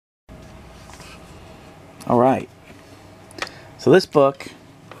Alright, so this book,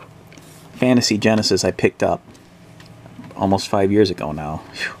 Fantasy Genesis, I picked up almost 5 years ago now.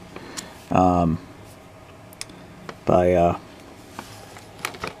 By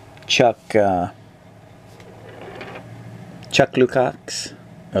Chuck Lukács,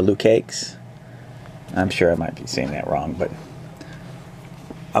 or Lukács. I'm sure I might be saying that wrong, but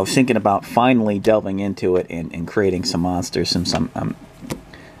I was thinking about finally delving into it and creating some monsters, some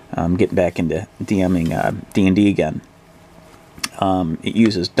getting back into DMing D&D again. It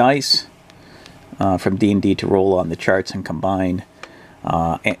uses dice from D&D to roll on the charts and combine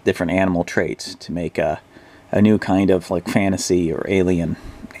different animal traits to make a new kind of like fantasy or alien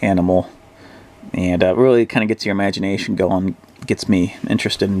animal, and really kind of gets your imagination going, gets me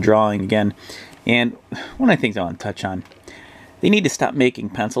interested in drawing again. And one of the things I want to touch on, they need to stop making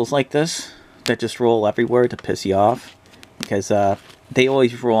pencils like this that just roll everywhere to piss you off, because they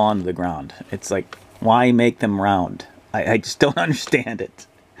always roll onto the ground. It's like, why make them round? I just don't understand it.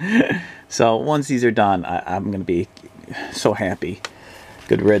 So once these are done, I'm going to be so happy.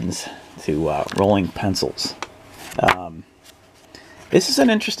 Good riddance to rolling pencils. This is an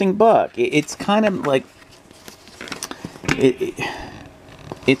interesting book. It's kind of like he's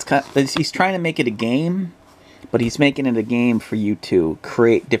trying to make it a game, but he's making it a game for you to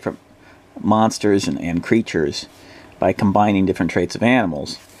create different monsters and creatures by combining different traits of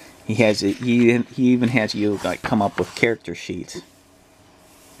animals. He even has you like come up with character sheets.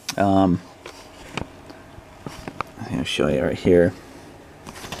 I'll show you right here.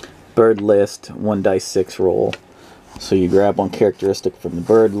 Bird list, 1 dice 6 roll. So you grab one characteristic from the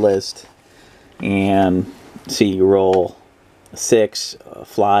bird list, and see, you roll a 6, a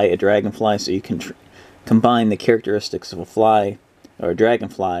fly, a dragonfly, so you can combine the characteristics of a fly or a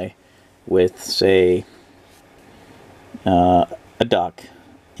dragonfly with, say, a duck,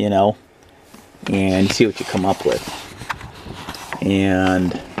 you know, and see what you come up with.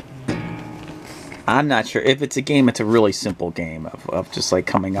 And I'm not sure if it's a game. It's a really simple game of just like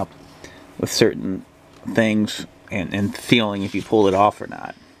coming up with certain things and feeling if you pull it off or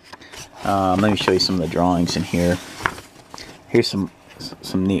not. Let me show you some of the drawings in here. Here's some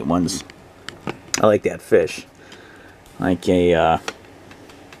neat ones. I like that fish, like a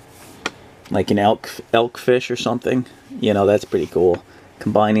like an elk fish or something. You know, that's pretty cool.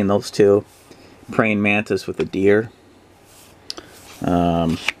 Combining those two, praying mantis with a deer.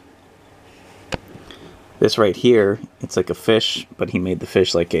 This right here, it's like a fish, but he made the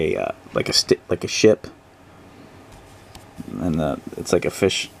fish like a ship, and it's like a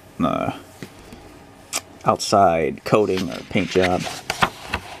fish outside coating or paint job.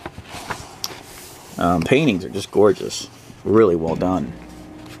 Paintings are just gorgeous, really well done.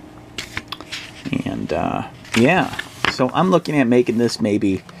 And yeah, so I'm looking at making this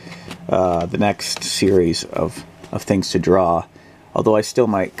maybe the next series of things to draw. Although I still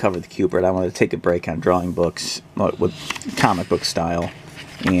might cover the Cubert. I want to take a break on drawing books with comic book style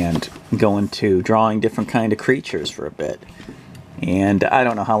and go into drawing different kind of creatures for a bit. And I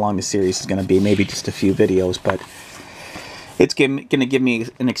don't know how long the series is going to be, maybe just a few videos, but it's going to give me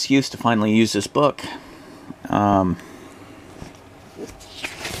an excuse to finally use this book. It's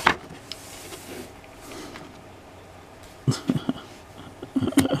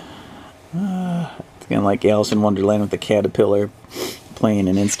kind of like Alice in Wonderland with the caterpillar playing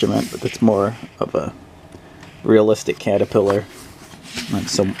an instrument, but it's more of a realistic caterpillar, not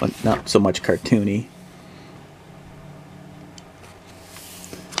so much cartoony.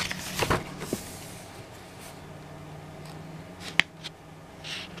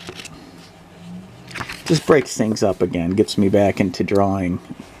 Just breaks things up again, gets me back into drawing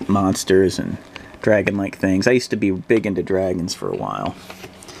monsters and dragon-like things. I used to be big into dragons for a while.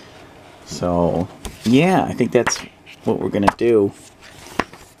 So yeah, I think that's what we're gonna do.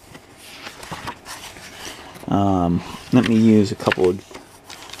 Let me use a couple of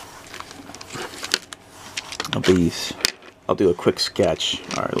these. I'll do a quick sketch,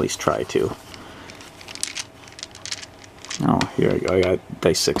 or at least try to. Oh, here I go. I got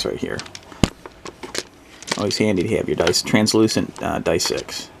dice 6 right here. Always handy to have your dice, translucent dice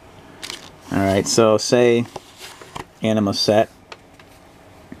 6. Alright, so say anima set.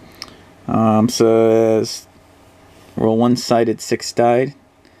 Says roll 1-sided 6-die,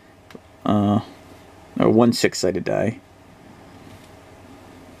 or 1 6-sided die.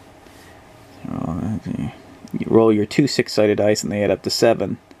 You roll your 2 6-sided dice and they add up to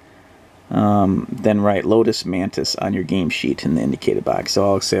 7. Then write Lotus Mantis on your game sheet in the indicated box. So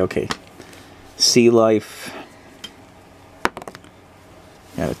I'll say, okay, sea life,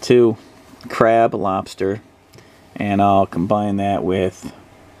 got a 2, crab, lobster, and I'll combine that with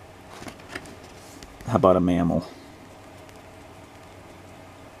How about a mammal?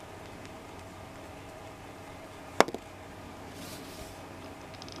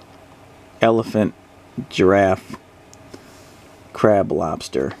 Elephant, giraffe, crab,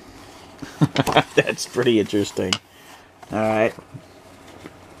 lobster. That's pretty interesting. Alright.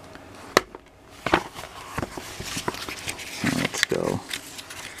 Let's go.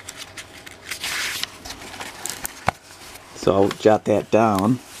 So I'll jot that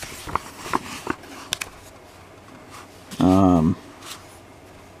down.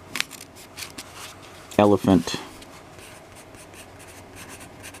 Elephant.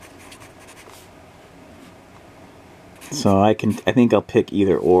 So I think I'll pick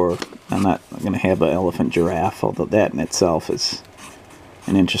either or. I'm not going to have an elephant giraffe, although that in itself is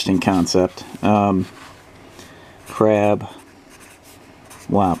an interesting concept. Crab,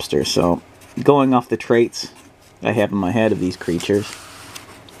 lobster. So going off the traits I have in my head of these creatures,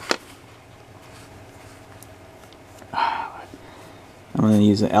 I'm going to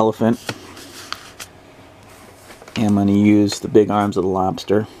use an elephant. And I'm going to use the big arms of the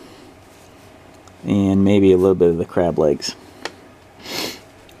lobster. And maybe a little bit of the crab legs.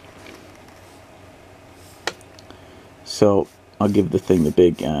 So I'll give the thing the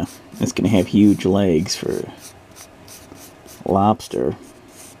big, it's going to have huge legs for lobster.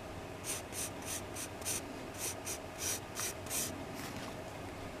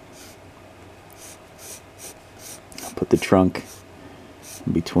 I'll put the trunk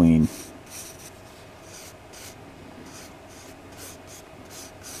in between.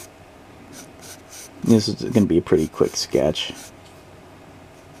 This is going to be a pretty quick sketch.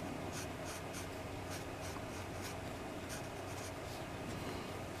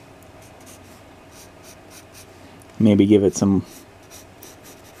 Maybe give it some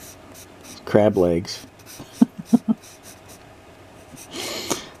crab legs.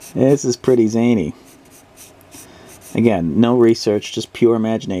 This is pretty zany. Again, no research, just pure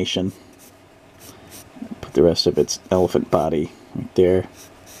imagination. Put the rest of its elephant body right there.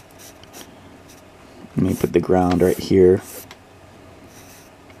 Let me put the ground right here.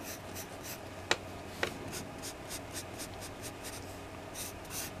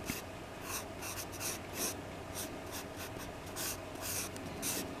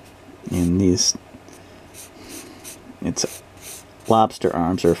 And these, its lobster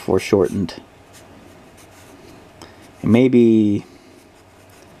arms are foreshortened. And maybe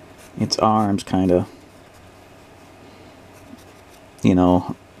its arms kind of, you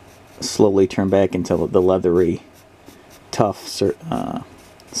know, slowly turn back into the leathery, tough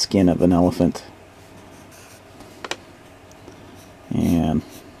skin of an elephant. And I'm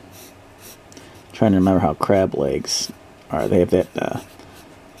trying to remember how crab legs are. They have that,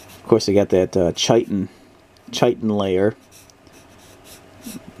 of course they got that chitin layer,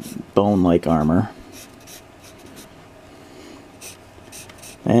 bone-like armor.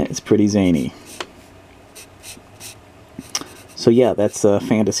 It's pretty zany. So yeah, that's the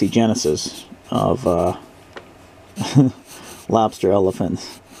fantasy genesis of lobster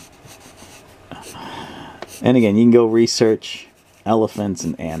elephants. And again, you can go research elephants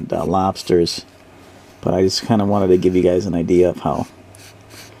and lobsters, but I just kind of wanted to give you guys an idea of how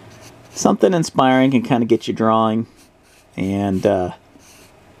something inspiring can kind of get you drawing. And I'm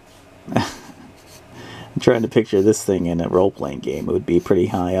trying to picture this thing in a role-playing game. It would be pretty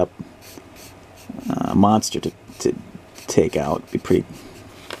high up monster to take out. It'd be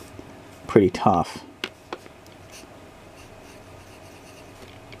pretty tough.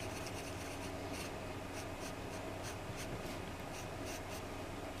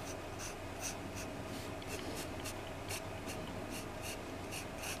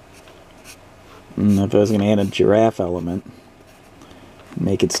 And if I was going to add a giraffe element,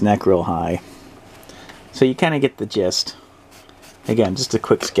 make its neck real high. So you kind of get the gist. Again, just a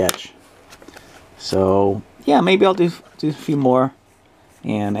quick sketch. So yeah, maybe I'll do a few more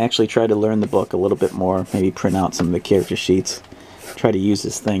and actually try to learn the book a little bit more. Maybe print out some of the character sheets. Try to use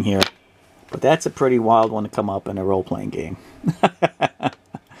this thing here. But that's a pretty wild one to come up in a role-playing game.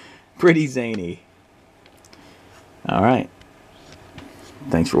 Pretty zany. Alright.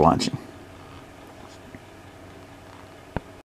 Thanks for watching.